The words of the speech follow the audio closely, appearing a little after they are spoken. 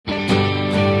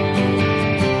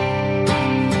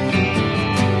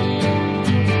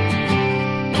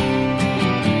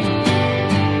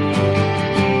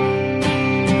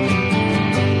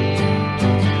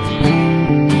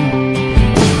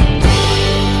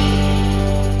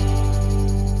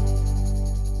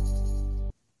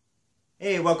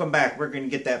welcome back. We're going to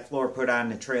get that floor put on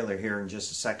the trailer here in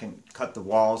just a second, cut the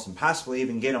walls, and possibly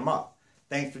even get them up.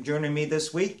 Thanks for joining me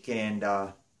this week, and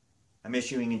I'm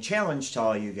issuing a challenge to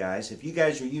all you guys. If you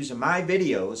guys are using my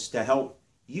videos to help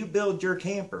you build your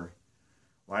camper,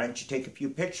 why don't you take a few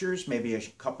pictures, maybe a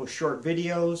couple short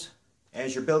videos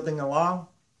as you're building along,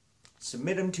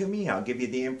 submit them to me. I'll give you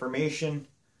the information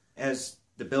as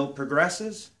the build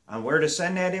progresses on where to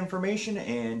send that information,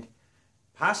 and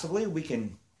possibly we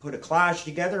can put a collage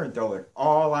together and throw it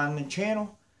all on the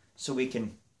channel so we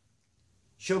can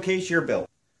showcase your build.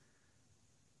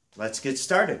 Let's get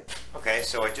started. Okay,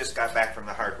 so I just got back from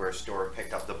the hardware store and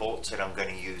picked up the bolts that I'm going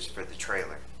to use for the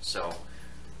trailer. So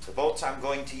the bolts I'm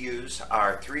going to use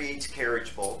are 3/8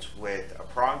 carriage bolts with a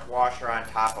pronged washer on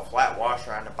top, a flat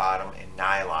washer on the bottom, and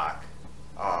nylock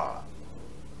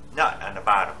nut on the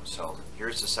bottom. So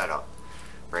here's the setup.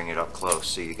 Bring it up close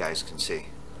so you guys can see.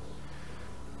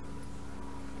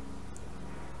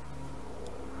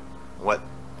 What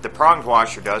the pronged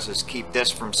washer does is keep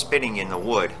this from spinning in the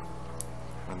wood,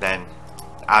 and then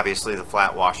obviously the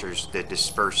flat washers that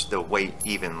disperse the weight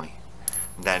evenly.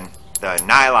 And then the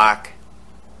nylock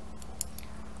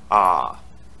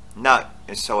nut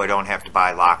is so I don't have to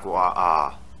buy lock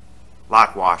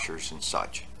washers and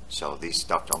such, so these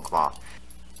stuff don't come off.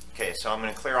 Okay, so I'm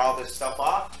going to clear all this stuff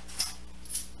off.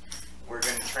 We're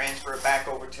going to transfer it back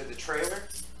over to the trailer,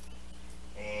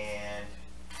 and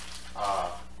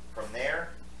from there,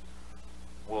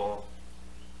 I'll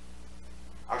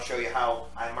show you how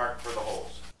I mark for the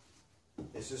holes.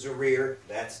 This is a rear,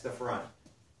 that's the front.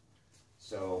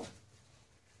 So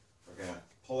we're going to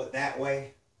pull it that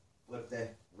way, flip the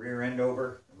rear end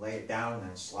over, and lay it down, and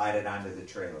then slide it onto the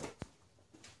trailer.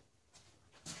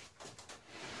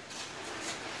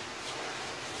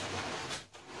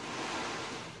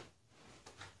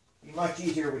 Be much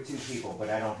easier with two people, but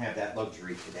I don't have that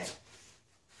luxury today.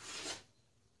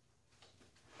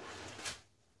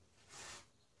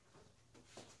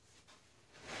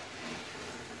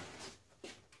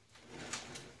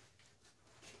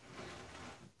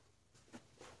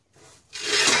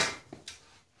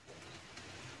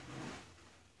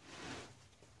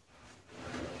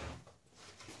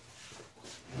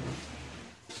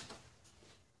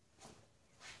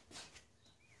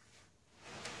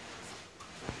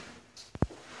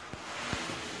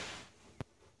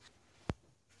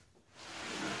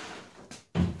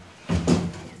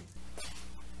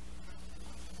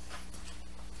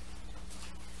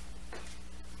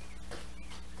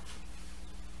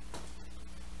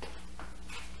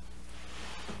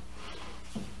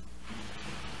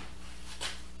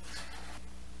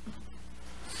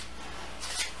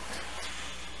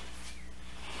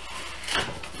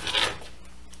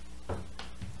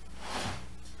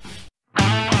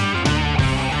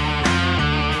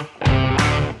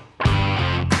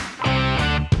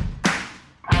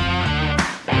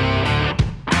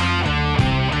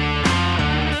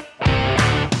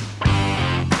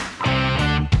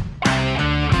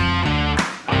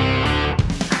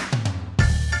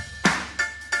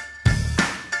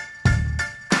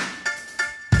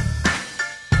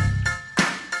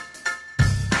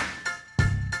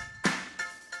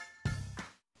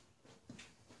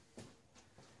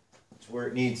 Where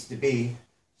it needs to be.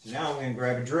 So now I'm going to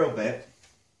grab a drill bit,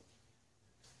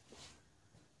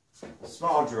 a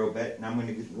small drill bit, and I'm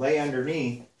going to lay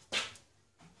underneath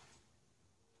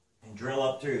and drill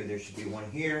up through. There should be one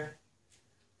here,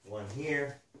 one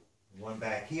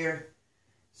back here.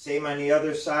 Same on the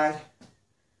other side,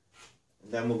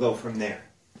 and then we'll go from there.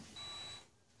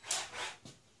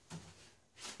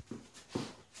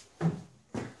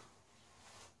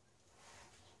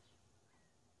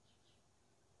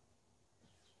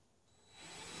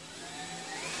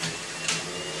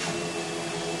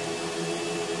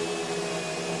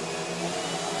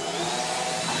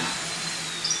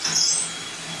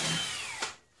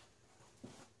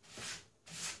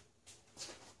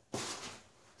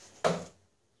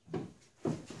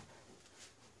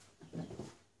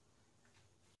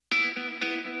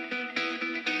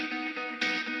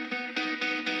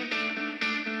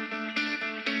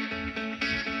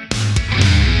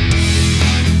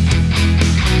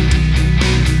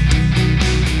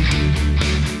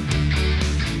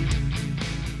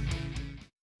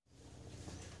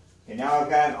 Now I've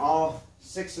got all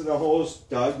 6 of the holes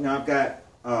dug. Now I've got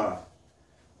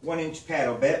 1-inch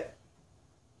paddle bit.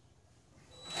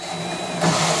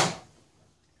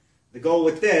 The goal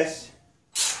with this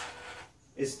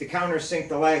is to countersink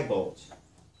the lag bolts,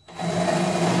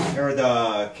 or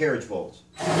the carriage bolts.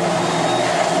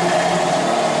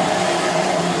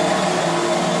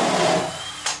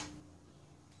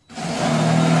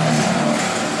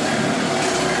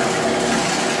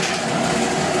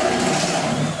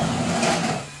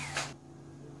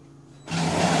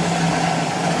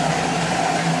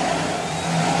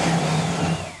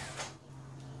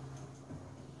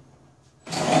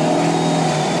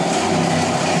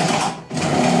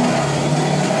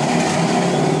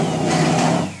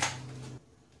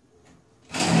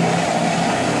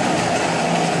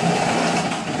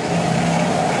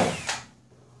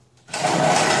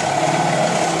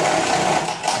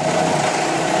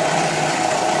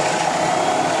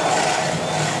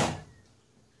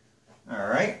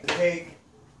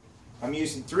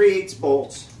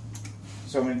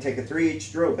 to take a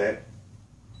 3/8 drill bit,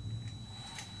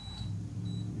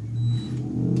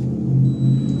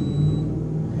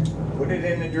 put it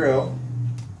in the drill,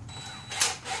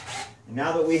 and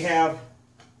now that we have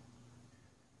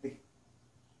the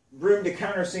room to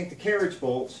countersink the carriage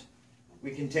bolts,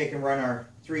 we can take and run our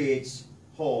 3/8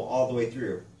 hole all the way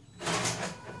through.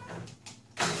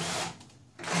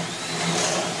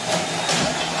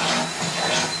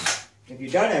 If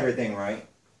you've done everything right,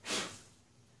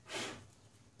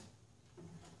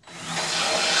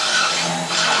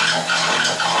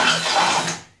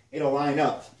 it'll line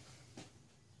up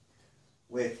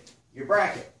with your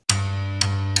bracket.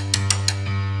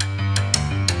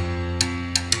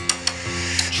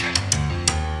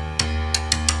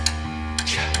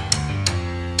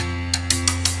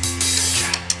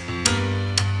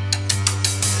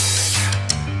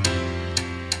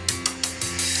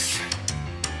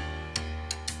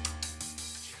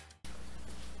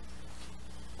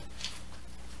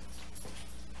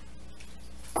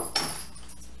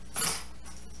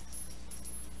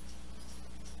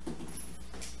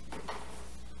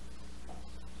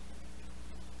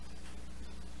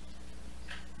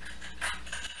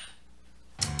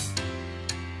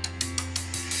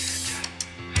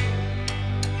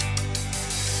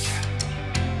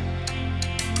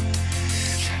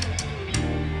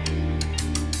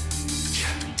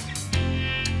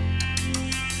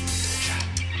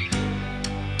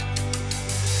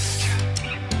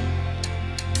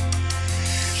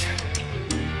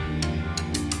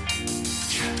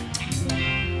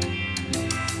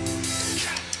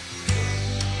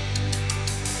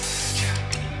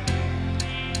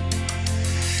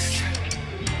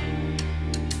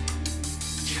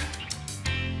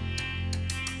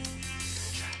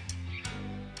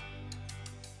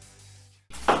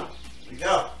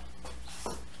 Go.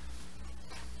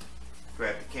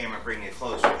 Grab the camera, bring it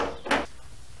closer.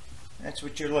 That's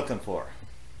what you're looking for.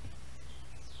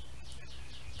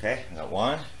 Okay, I got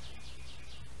 1,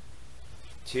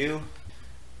 2,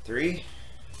 3,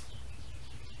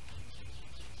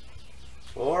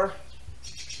 4,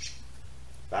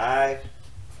 5,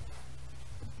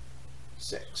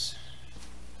 6.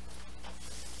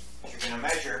 You're going to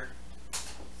measure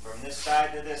from this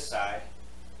side to this side.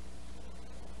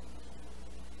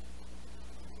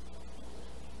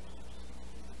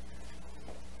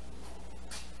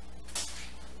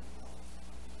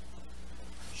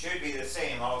 Should be the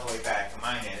same all the way back,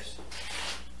 mine is.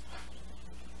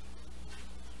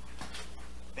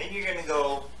 Then you're going to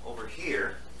go over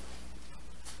here.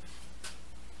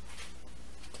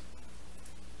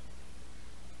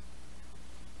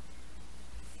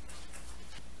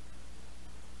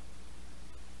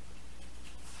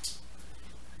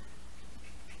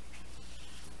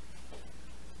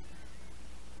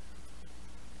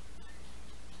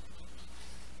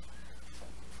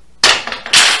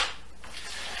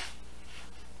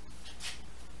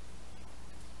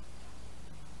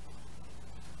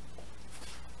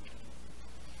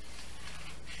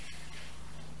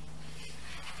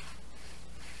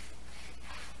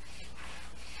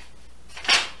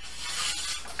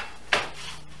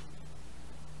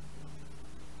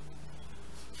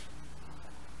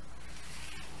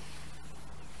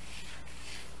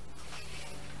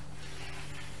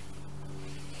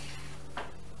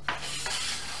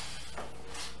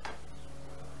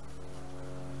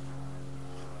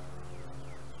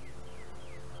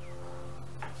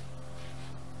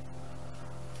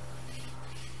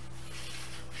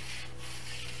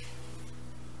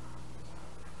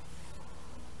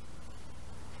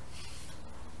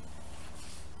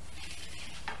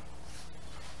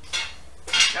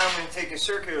 Now I'm going to take a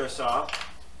circular saw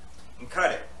and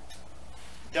cut it.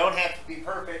 Don't have to be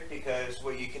perfect, because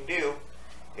what you can do,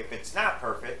 if it's not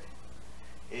perfect,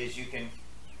 is you can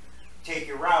take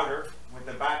your router with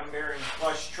the bottom bearing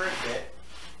flush trim bit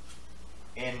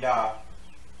and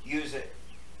use it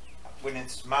when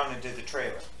it's mounted to the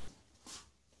trailer.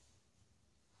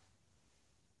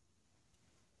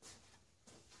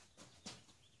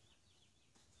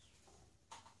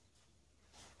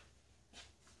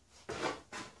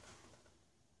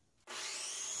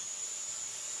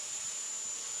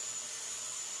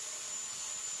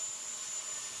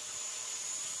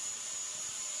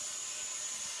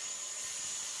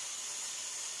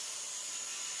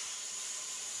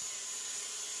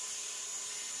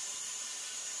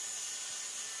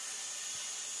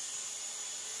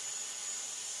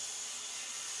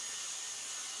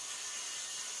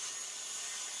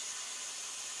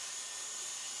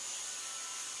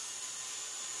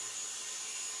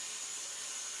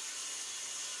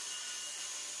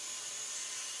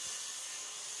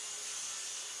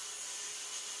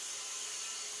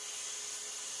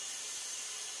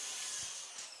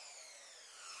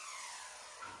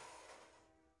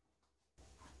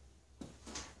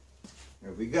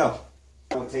 There we go.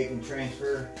 I'll take and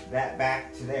transfer that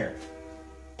back to there.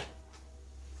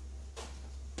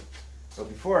 But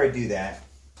before I do that,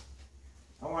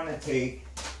 I want to take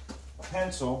a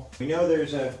pencil. We know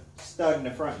there's a stud in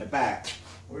the front and the back.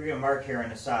 We're going to mark here on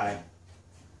the side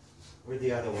where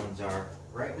the other ones are,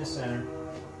 right in the center.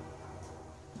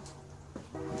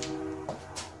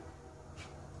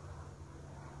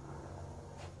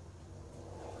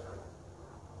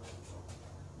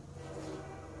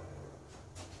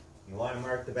 You want to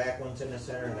mark the back ones in the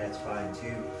center, that's fine too,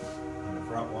 and the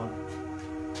front one.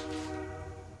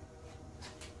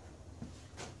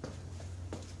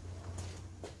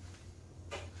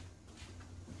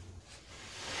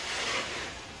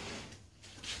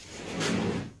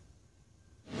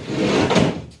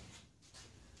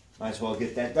 Might as well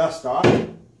get that dust off.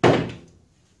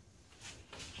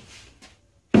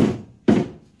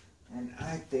 And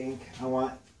I think I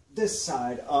want this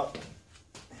side up.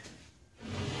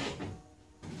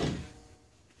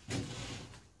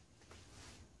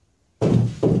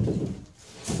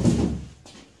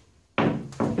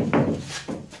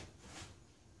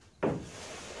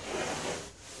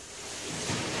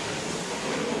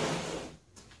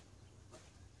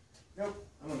 Nope,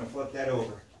 I'm going to flip that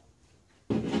over.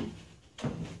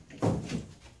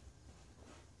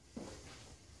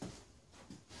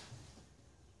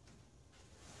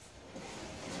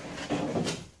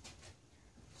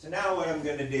 So now what I'm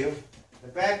going to do, the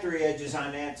factory edge is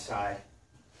on that side.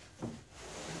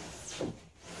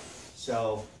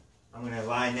 So I'm going to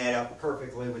line that up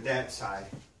perfectly with that side.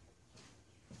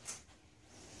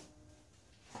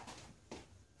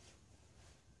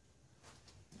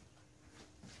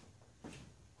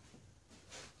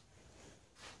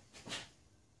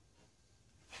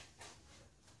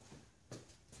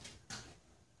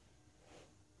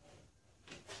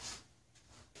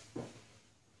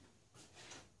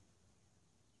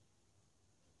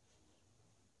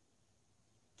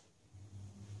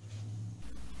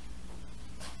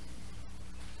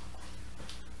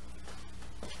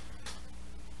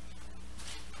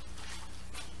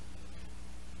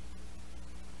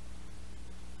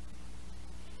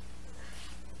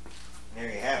 There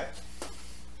you have it.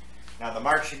 Now the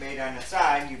marks you made on the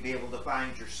side, you'll be able to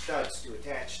find your studs to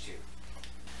attach to.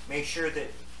 Make sure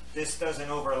that this doesn't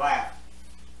overlap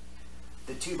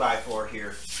the 2x4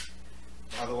 here.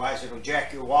 Otherwise it'll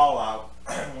jack your wall out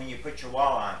when you put your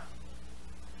wall on.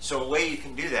 So a way you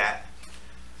can do that,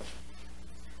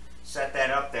 set that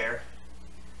up there.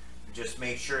 Just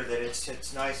make sure that it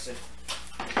sits nice and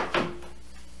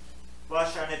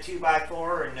flush on the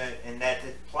 2x4 and that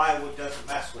the plywood doesn't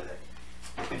mess with it.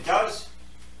 If it does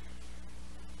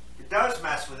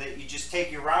mess with it, you just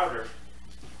take your router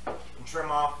and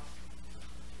trim off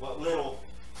what little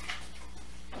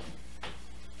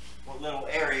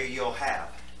area you'll have.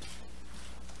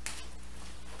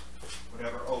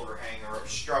 Whatever overhang or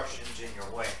obstructions in your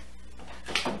way.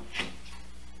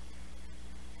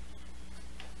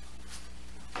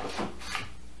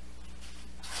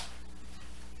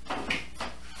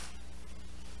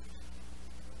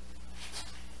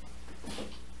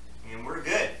 And we're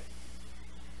good.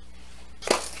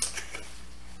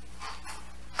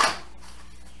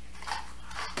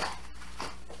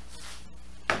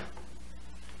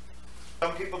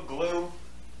 Some people glue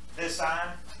this on.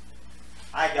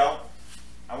 I don't.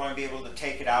 I want to be able to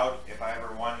take it out if I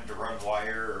ever wanted to run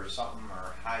wire or something,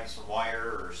 or hide some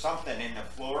wire or something in the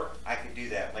floor. I could do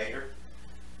that later.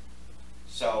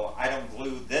 So I don't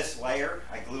glue this layer.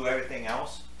 I glue everything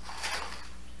else.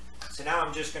 So now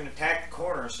I'm just going to tack the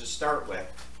corners to start with.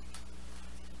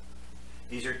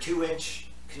 These are 2-inch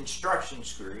construction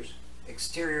screws,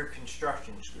 exterior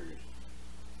construction screws.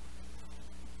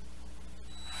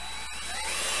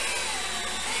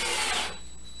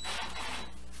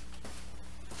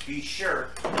 Be sure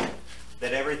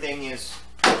that everything is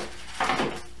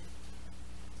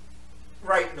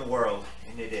right in the world,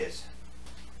 and it is.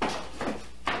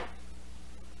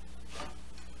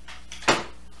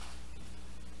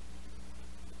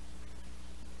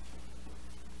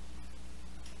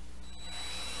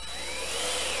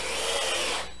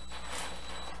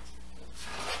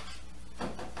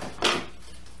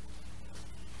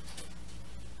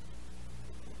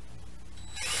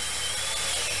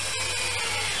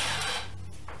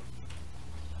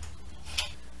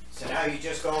 Now you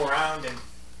just go around and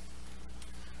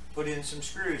put in some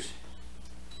screws.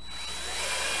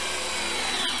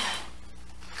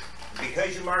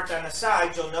 Because you marked on the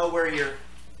side, you'll know where your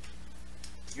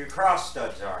cross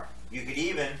studs are. You could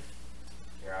even,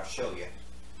 here I'll show you.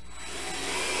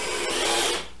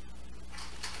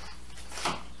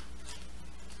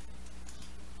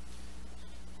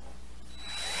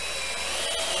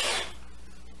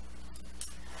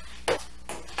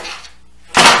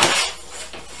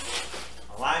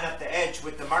 edge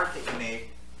with the mark that you made,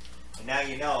 and now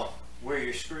you know where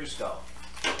your screws go.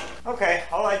 Okay,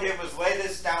 all I did was lay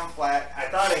this down flat. I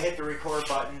thought I hit the record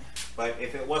button, but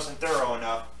if it wasn't thorough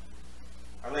enough,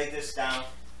 I laid this down.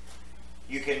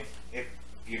 You can, if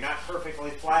you're not perfectly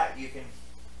flat, you can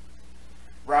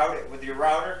route it with your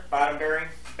router, bottom bearing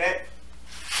bit.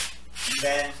 And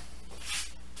then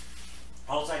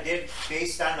all I did,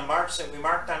 based on the marks that we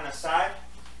marked on the side,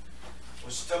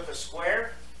 was took a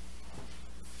square,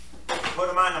 put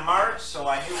them on the marks so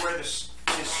I knew where to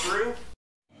screw.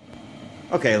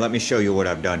 Okay, let me show you what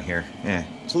I've done here.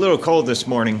 It's a little cold this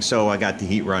morning, so I got the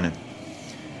heat running.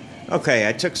 Okay,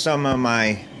 I took some of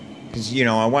my, because you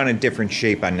know, I want a different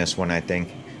shape on this one, I think.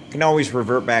 I can always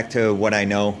revert back to what I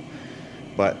know,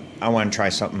 but I want to try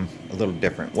something a little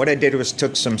different. What I did was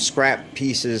took some scrap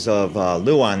pieces of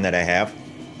Luan that I have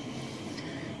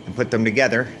and put them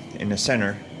together in the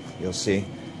center. You'll see.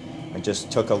 I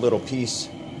just took a little piece.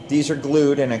 These are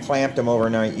glued and I clamped them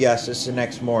overnight. Yes, it's the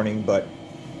next morning, but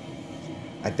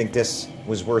I think this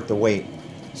was worth the wait.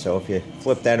 So if you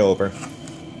flip that over,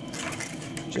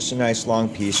 just a nice long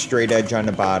piece, straight edge on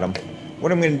the bottom.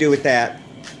 What I'm going to do with that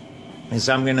is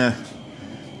I'm going to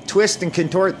twist and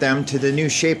contort them to the new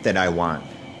shape that I want.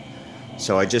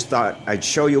 So I just thought I'd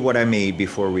show you what I made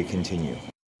before we continue.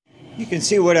 You can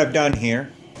see what I've done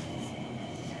here.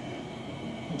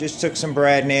 I just took some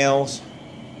brad nails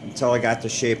until I got the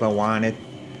shape I wanted.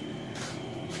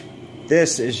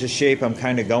 This is the shape I'm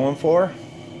kind of going for.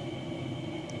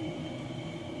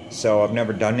 So I've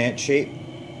never done that shape,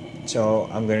 so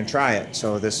I'm going to try it.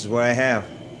 So this is what I have.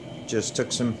 Just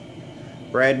took some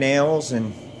brad nails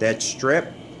and that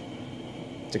strip.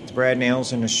 Took the brad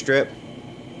nails and a strip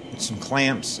with some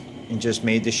clamps and just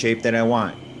made the shape that I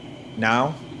want.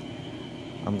 Now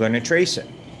I'm going to trace it.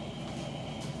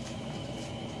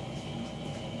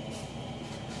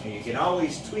 And you can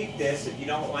always tweak this if you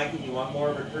don't like it, you want more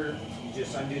of a curve. You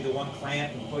just undo the one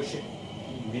clamp and push it,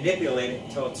 and manipulate it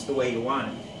until it's the way you want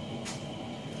it.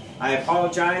 I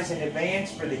apologize in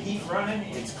advance for the heat running.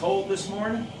 It's cold this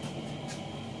morning.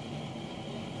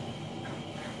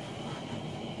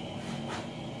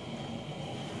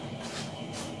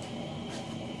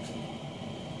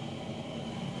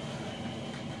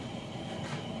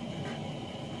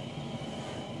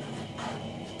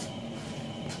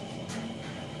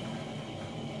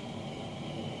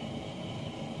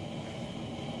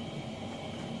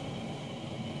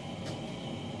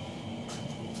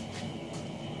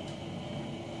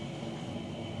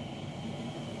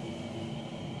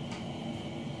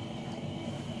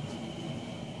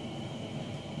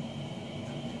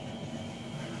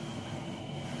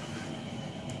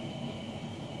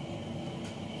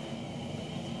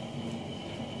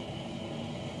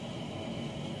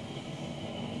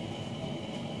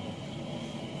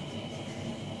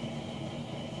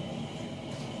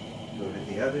 Go to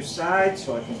the other side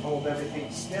so I can hold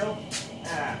everything still.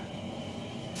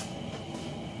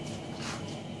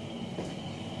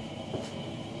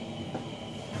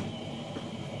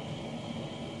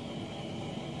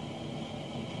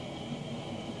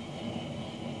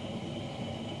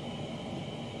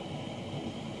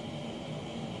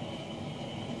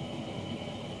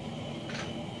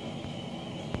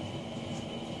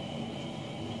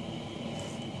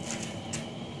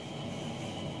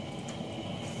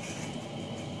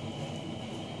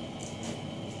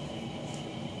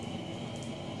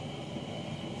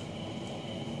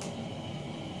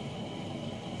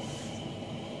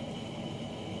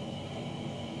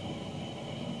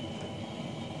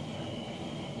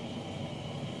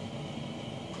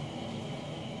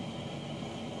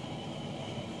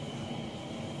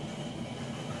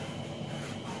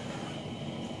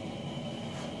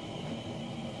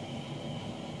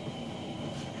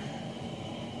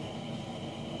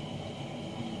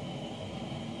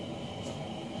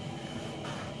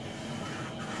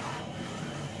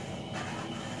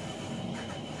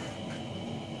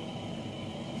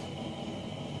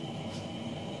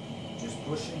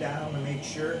 Pushing down to make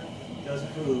sure it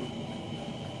doesn't move.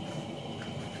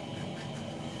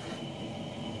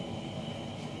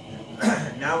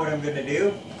 Now what I'm going to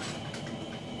do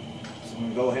is I'm going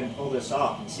to go ahead and pull this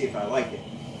off and see if I like it.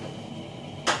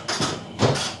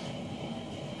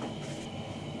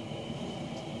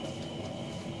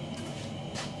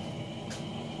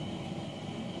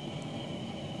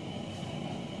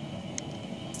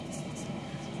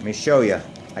 Let me show you.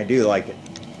 I do like it.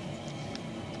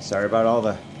 Sorry about all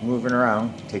the moving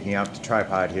around, taking out the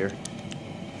tripod here.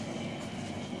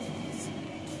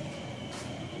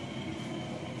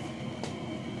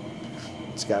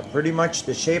 It's got pretty much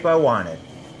the shape I wanted.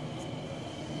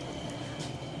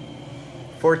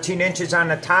 14 inches on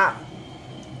the top,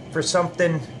 for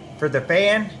something for the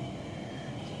fan.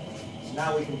 So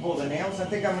now we can pull the nails. I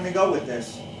think I'm going to go with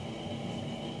this.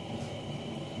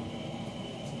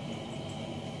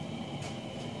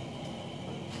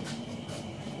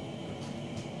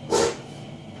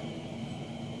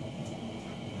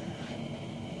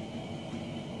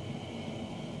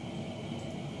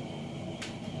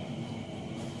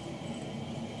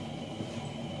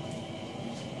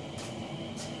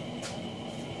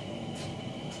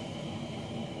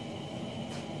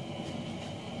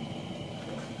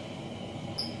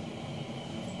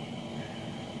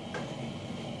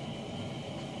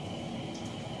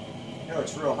 I know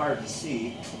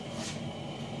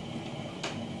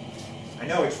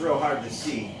it's real hard to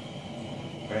see.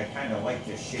 But I kind of like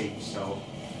this shape, so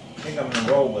I think I'm going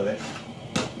to roll with it.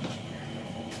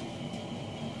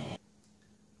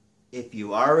 If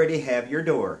you already have your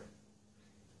door,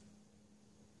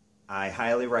 I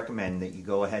highly recommend that you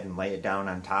go ahead and lay it down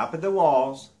on top of the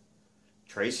walls,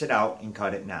 trace it out, and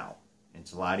cut it now.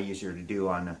 It's a lot easier to do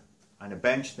on a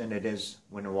bench than it is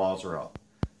when the walls are up.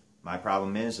 My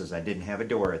problem is I didn't have a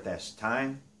door at that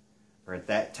time,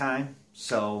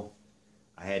 so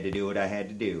I had to do what I had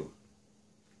to do.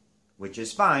 Which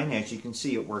is fine, as you can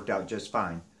see it worked out just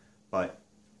fine, but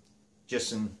just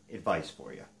some advice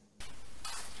for you.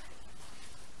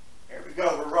 Here we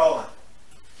go, we're rolling.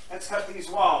 Let's cut these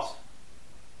walls.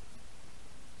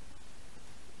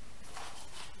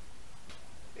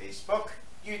 Facebook,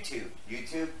 YouTube,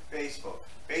 YouTube, Facebook.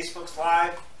 Facebook's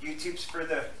live, YouTube's for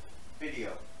the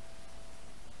video.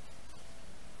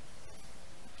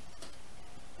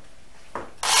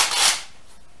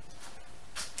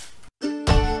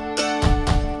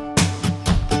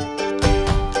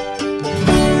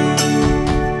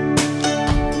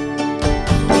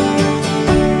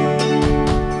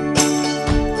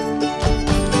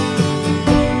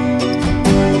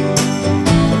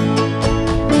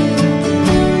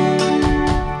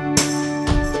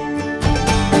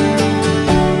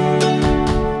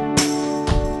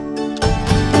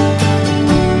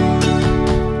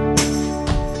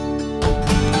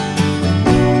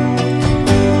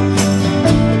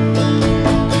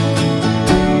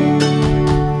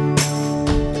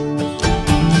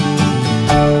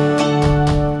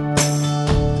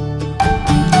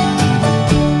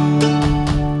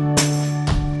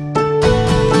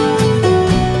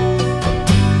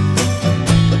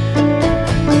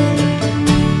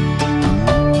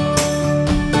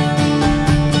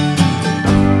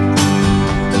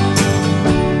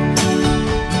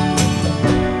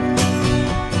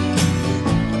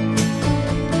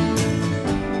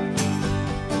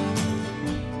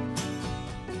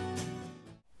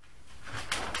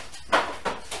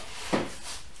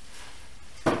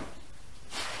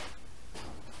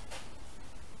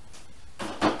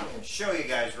 Show you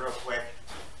guys real quick.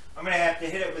 I'm going to have to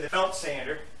hit it with a belt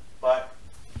sander, but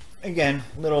again,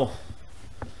 a little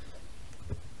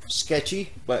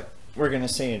sketchy, but we're going to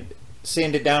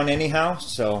sand it down anyhow,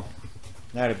 so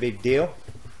not a big deal.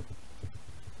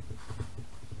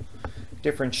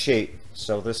 Different shape,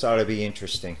 so this ought to be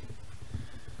interesting.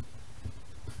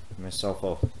 Give myself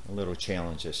a little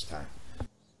challenge this time.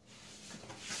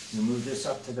 Move this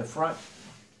up to the front.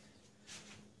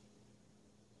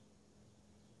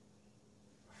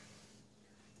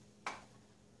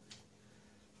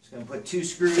 Going to put 2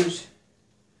 screws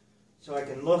so I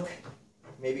can look,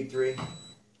 maybe 3.